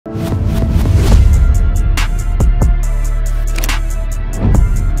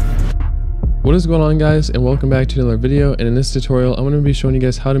What is going on, guys, and welcome back to another video. And in this tutorial I'm going to be showing you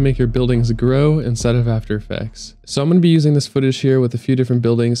guys how to make your buildings grow inside of After Effects. So I'm going to be using this footage here with a few different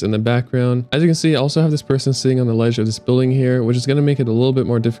buildings in the background. As you can see, I also have this person sitting on the ledge of this building here, which is going to make it a little bit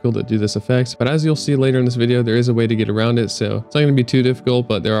more difficult to do this effect, but as you'll see later in this video, there is a way to get around it, so it's not going to be too difficult,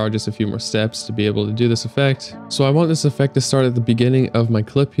 but there are just a few more steps to be able to do this effect. So I want this effect to start at the beginning of my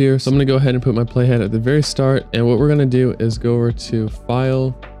clip here, so I'm going to go ahead and put my playhead at the very start, and what we're going to do is go over to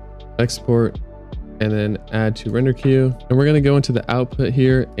File, Export, and then add to render queue, and we're going to go into the output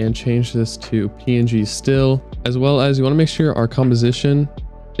here and change this to PNG still, as well as you want to make sure our composition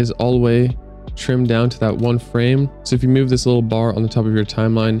is all the way trimmed down to that one frame. So if you move this little bar on the top of your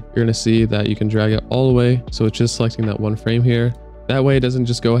timeline, you're going to see that you can drag it all the way, so it's just selecting that one frame here. That way it doesn't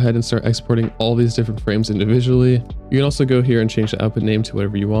just go ahead and start exporting all these different frames individually. You can also go here and change the output name to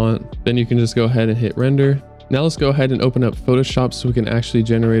whatever you want. Then you can just go ahead and hit render. Now let's go ahead and open up Photoshop so we can actually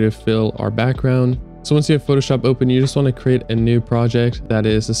generate and fill our background. So once you have Photoshop open, you just want to create a new project that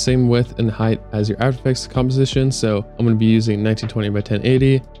is the same width and height as your After Effects composition. So I'm going to be using 1920 by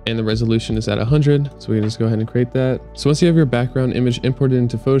 1080 and the resolution is at 100. So we can just go ahead and create that. So once you have your background image imported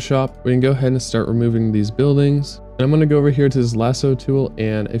into Photoshop, we can go ahead and start removing these buildings. And I'm going to go over here to this lasso tool,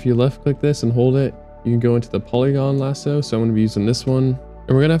 and if you left click this and hold it, you can go into the polygon lasso. So I'm going to be using this one.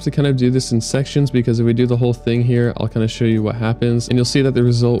 And we're going to have to kind of do this in sections, because if we do the whole thing here, I'll kind of show you what happens and you'll see that the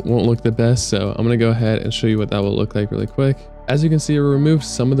result won't look the best. So I'm going to go ahead and show you what that will look like really quick. As you can see, I removed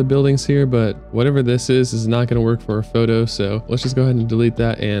some of the buildings here, but whatever this is not going to work for our photo. So let's just go ahead and delete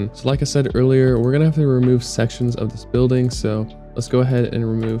that. And so like I said earlier, we're going to have to remove sections of this building. So let's go ahead and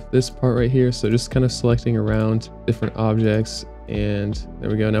remove this part right here. So just kind of selecting around different objects, and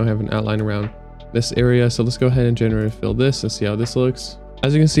there we go. Now we have an outline around this area. So let's go ahead and generate and fill this and see how this looks.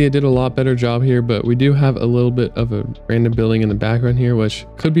 As you can see, it did a lot better job here, but we do have a little bit of a random building in the background here, which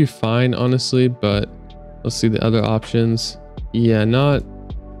could be fine, honestly, but let's see the other options. Yeah, not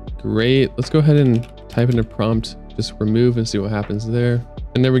great. Let's go ahead and type in a prompt, just remove, and see what happens there.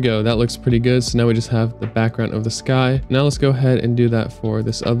 And there we go. That looks pretty good. So now we just have the background of the sky. Now let's go ahead and do that for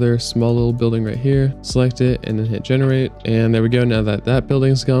this other small little building right here. Select it and then hit generate. And there we go. Now that that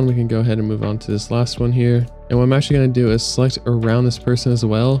building's gone, we can go ahead and move on to this last one here. And what I'm actually going to do is select around this person as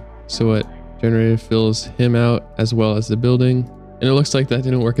well, so it generated fills him out as well as the building. And it looks like that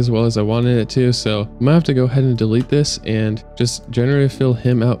didn't work as well as I wanted it to, so I might have to go ahead and delete this and just generate fill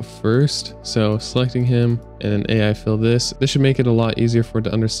him out first. So selecting him and then AI fill this. This should make it a lot easier for it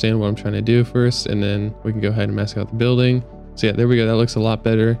to understand what I'm trying to do first, and then we can go ahead and mask out the building. So yeah, there we go. That looks a lot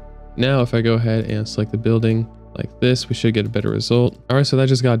better. Now if I go ahead and select the building like this, we should get a better result. All right, so that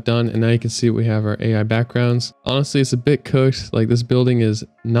just got done, and now you can see we have our AI backgrounds. Honestly, it's a bit cooked. Like, this building is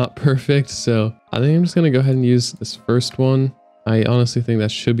not perfect, so I think I'm just gonna go ahead and use this first one. I honestly think that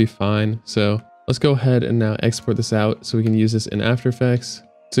should be fine. So let's go ahead and now export this out so we can use this in After Effects.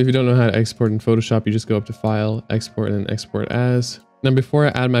 So if you don't know how to export in Photoshop, you just go up to File, Export, and then Export As. Now before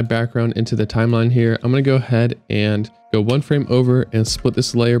I add my background into the timeline here, I'm gonna go ahead and go one frame over and split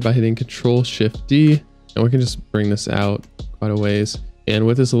this layer by hitting Control-Shift-D. And we can just bring this out quite a ways. And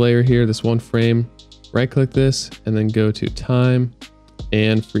with this layer here, this one frame, right click this and then go to time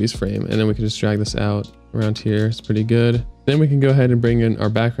and freeze frame. And then we can just drag this out around here. It's pretty good. Then we can go ahead and bring in our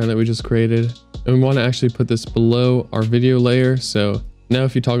background that we just created. And we want to actually put this below our video layer. So now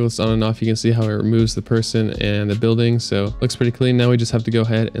if you toggle this on and off, you can see how it removes the person and the building. So it looks pretty clean. Now we just have to go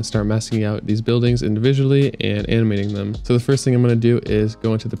ahead and start masking out these buildings individually and animating them. So the first thing I'm going to do is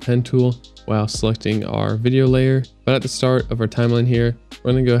go into the pen tool while selecting our video layer. But at the start of our timeline here,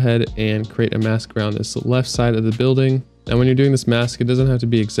 we're going to go ahead and create a mask around this left side of the building. Now when you're doing this mask, it doesn't have to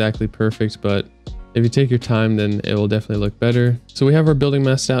be exactly perfect, but if you take your time, then it will definitely look better. So we have our building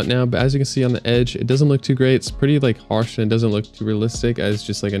masked out now, but as you can see on the edge, it doesn't look too great. It's pretty like harsh and it doesn't look too realistic as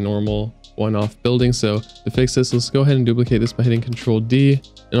just like a normal one-off building. So to fix this, let's go ahead and duplicate this by hitting Control-D.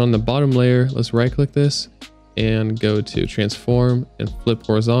 And on the bottom layer, let's right click this and go to transform and flip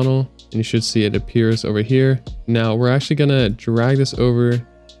horizontal. And you should see it appears over here. Now we're actually gonna drag this over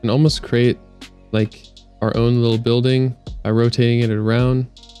and almost create like our own little building by rotating it around.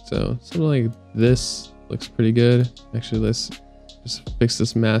 So something like this looks pretty good. Actually, let's just fix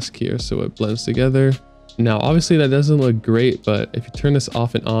this mask here so it blends together. Now, obviously that doesn't look great, but if you turn this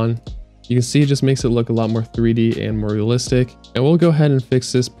off and on, you can see it just makes it look a lot more 3D and more realistic. And we'll go ahead and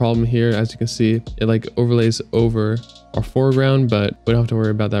fix this problem here. As you can see, it like overlays over our foreground, but we don't have to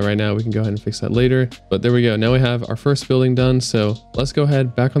worry about that right now. We can go ahead and fix that later. But there we go. Now we have our first building done. So let's go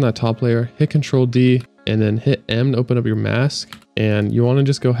ahead back on that top layer, hit Control-D, and then hit M to open up your mask. And you want to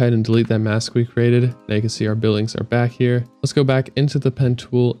just go ahead and delete that mask we created. Now you can see our buildings are back here. Let's go back into the pen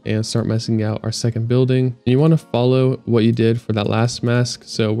tool and start masking out our second building. And you want to follow what you did for that last mask.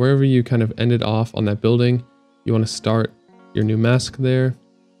 So wherever you kind of ended off on that building, you want to start your new mask there.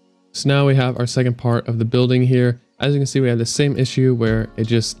 So now we have our second part of the building here. As you can see, we have the same issue where it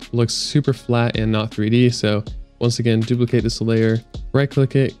just looks super flat and not 3D. So once again, duplicate this layer, right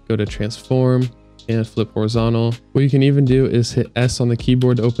click it, go to transform, and flip horizontal. What you can even do is hit S on the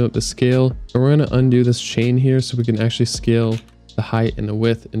keyboard to open up the scale. And we're going to undo this chain here so we can actually scale the height and the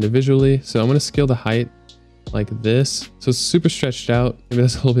width individually. So I'm going to scale the height like this. So it's super stretched out. Maybe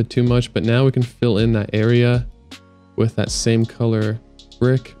that's a little bit too much, but now we can fill in that area with that same color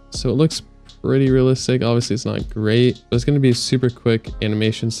brick. So it looks pretty realistic. Obviously it's not great, but it's going to be a super quick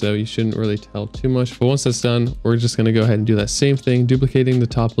animation, so you shouldn't really tell too much. But once that's done, we're just going to go ahead and do that same thing, duplicating the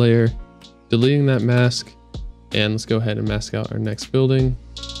top layer, deleting that mask, and let's go ahead and mask out our next building.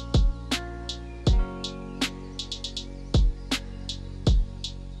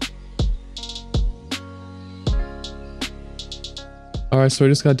 Alright, so I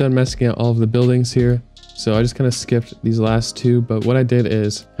just got done masking out all of the buildings here. So I just kind of skipped these last two, but what I did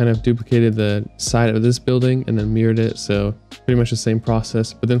is kind of duplicated the side of this building and then mirrored it. So pretty much the same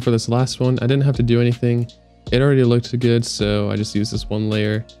process. But then for this last one, I didn't have to do anything. It already looked good, so I just used this one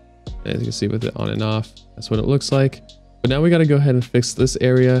layer. As you can see with it on and off, that's what it looks like. But now we got to go ahead and fix this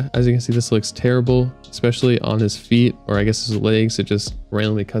area. As you can see, this looks terrible, especially on his feet, or I guess his legs. It just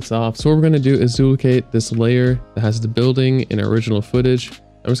randomly cuts off. So what we're going to do is duplicate this layer that has the building in original footage.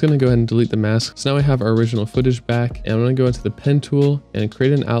 I'm just going to go ahead and delete the mask. So now we have our original footage back, and I'm going to go into the pen tool and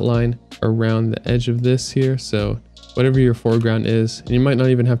create an outline around the edge of this here. So whatever your foreground is, and you might not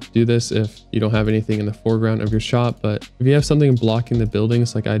even have to do this if you don't have anything in the foreground of your shot, but if you have something blocking the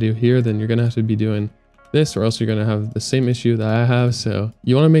buildings like I do here, then you're going to have to be doing this, or else you're going to have the same issue that I have. So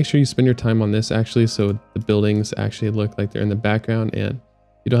you want to make sure you spend your time on this actually, so the buildings actually look like they're in the background and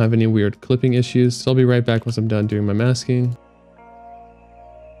you don't have any weird clipping issues. So I'll be right back once I'm done doing my masking.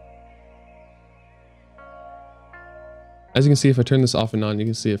 As you can see, if I turn this off and on, you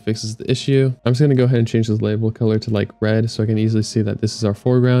can see it fixes the issue. I'm just going to go ahead and change this label color to like red so I can easily see that this is our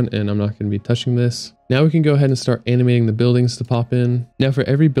foreground and I'm not going to be touching this. Now we can go ahead and start animating the buildings to pop in. Now for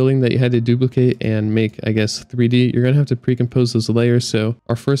every building that you had to duplicate and make, I guess, 3D, you're going to have to pre-compose those layers. So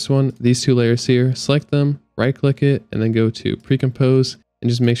our first one, these two layers here, select them, right click it, and then go to pre-compose and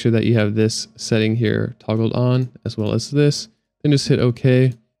just make sure that you have this setting here toggled on as well as this. Then just hit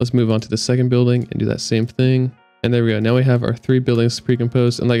OK. Let's move on to the second building and do that same thing. And there we go. Now we have our 3 buildings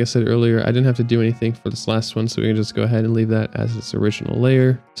pre-composed. And like I said earlier, I didn't have to do anything for this last one, so we can just go ahead and leave that as its original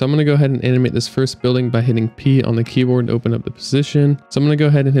layer. So I'm going to go ahead and animate this first building by hitting P on the keyboard to open up the position. So I'm going to go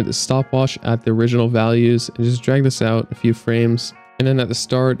ahead and hit the stopwatch at the original values and just drag this out a few frames. And then at the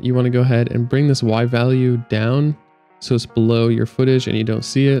start, you want to go ahead and bring this Y value down so it's below your footage and you don't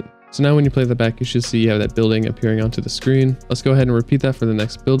see it. So now when you play that back, you should see you have that building appearing onto the screen. Let's go ahead and repeat that for the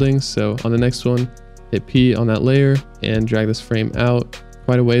next building. So on the next one, hit P on that layer and drag this frame out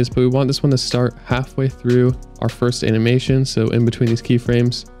quite a ways, but we want this one to start halfway through our first animation. So in between these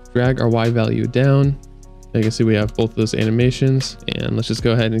keyframes, drag our Y value down. Now you can see we have both of those animations, and let's just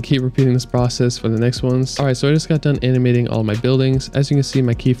go ahead and keep repeating this process for the next ones. All right, so I just got done animating all my buildings. As you can see,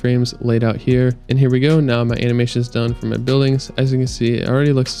 my keyframes laid out here, and here we go. Now my animation is done for my buildings. As you can see, it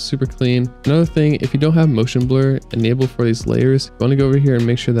already looks super clean. Another thing, if you don't have motion blur enabled for these layers, you want to go over here and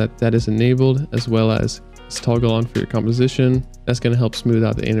make sure that that is enabled, as well as this toggle on for your composition. That's going to help smooth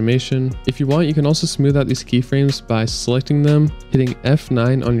out the animation. If you want, you can also smooth out these keyframes by selecting them, hitting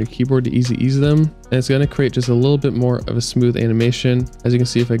F9 on your keyboard to ease them, and it's going to create just a little bit more of a smooth animation. As you can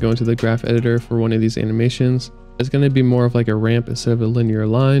see, if I go into the graph editor for one of these animations, it's going to be more of like a ramp instead of a linear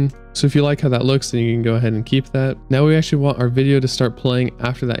line. So if you like how that looks, then you can go ahead and keep that. Now we actually want our video to start playing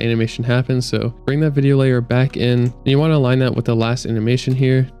after that animation happens. So bring that video layer back in, and you want to align that with the last animation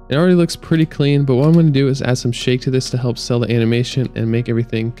here. It already looks pretty clean, but what I'm going to do is add some shake to this to help sell the animation and make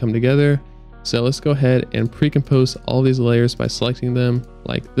everything come together. So let's go ahead and pre-compose all these layers by selecting them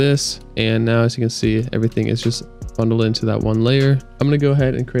like this. And now as you can see, everything is just bundled into that one layer. I'm going to go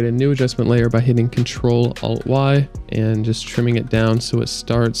ahead and create a new adjustment layer by hitting Ctrl-Alt-Y and just trimming it down so it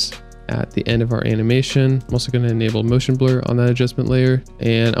starts at the end of our animation. I'm also going to enable motion blur on that adjustment layer,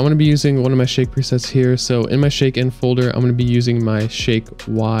 and I'm going to be using one of my shake presets here. So in my shake in folder, I'm going to be using my shake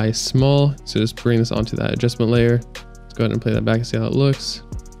Y small. So just bring this onto that adjustment layer. Let's go ahead and play that back and see how it looks.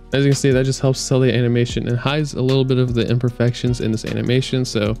 As you can see, that just helps sell the animation and hides a little bit of the imperfections in this animation.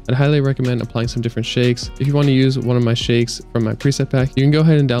 So I'd highly recommend applying some different shakes. If you want to use one of my shakes from my preset pack, you can go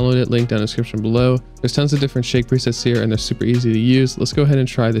ahead and download it, link down in the description below. There's tons of different shake presets here and they're super easy to use. Let's go ahead and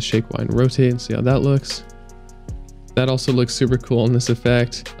try the shake, wind, rotate and see how that looks. That also looks super cool in this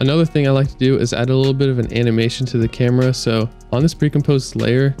effect. Another thing I like to do is add a little bit of an animation to the camera. So on this pre-composed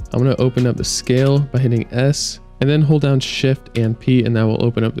layer, I'm going to open up the scale by hitting S and then hold down Shift and P, and that will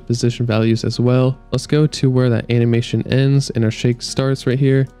open up the position values as well. Let's go to where that animation ends and our shake starts right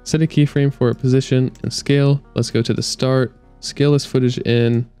here. Set a keyframe for position and scale. Let's go to the start, scale this footage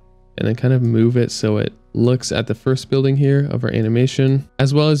in, and then kind of move it so it looks at the first building here of our animation.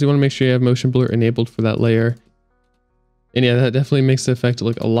 As well as you want to make sure you have motion blur enabled for that layer. And yeah, that definitely makes the effect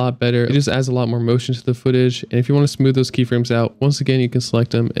look a lot better. It just adds a lot more motion to the footage. And if you want to smooth those keyframes out, once again, you can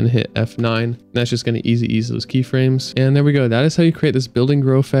select them and hit F9. And that's just going to ease those keyframes. And there we go. That is how you create this building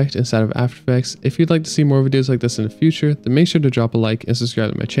grow effect inside of After Effects. If you'd like to see more videos like this in the future, then make sure to drop a like and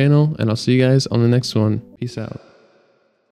subscribe to my channel. And I'll see you guys on the next one. Peace out.